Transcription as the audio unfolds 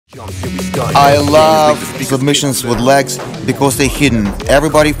I love submissions with legs because they're hidden.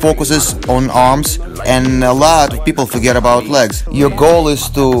 Everybody focuses on arms and a lot of people forget about legs. Your goal is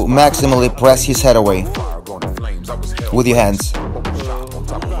to maximally press his head away with your hands.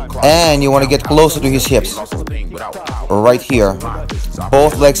 And you want to get closer to his hips. Right here.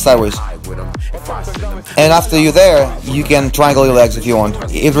 Both legs sideways. And after you're there, you can triangle your legs if you want.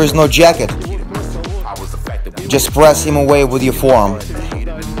 If there is no jacket, just press him away with your forearm.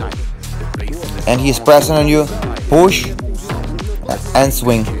 And he's pressing on you, push and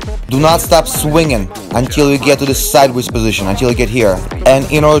swing. Do not stop swinging until you get to the sideways position, until you get here. And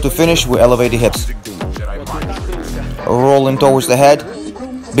in order to finish, we elevate the hips. Rolling towards the head,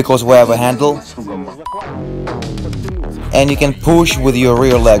 because we have a handle. And you can push with your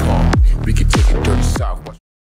rear leg.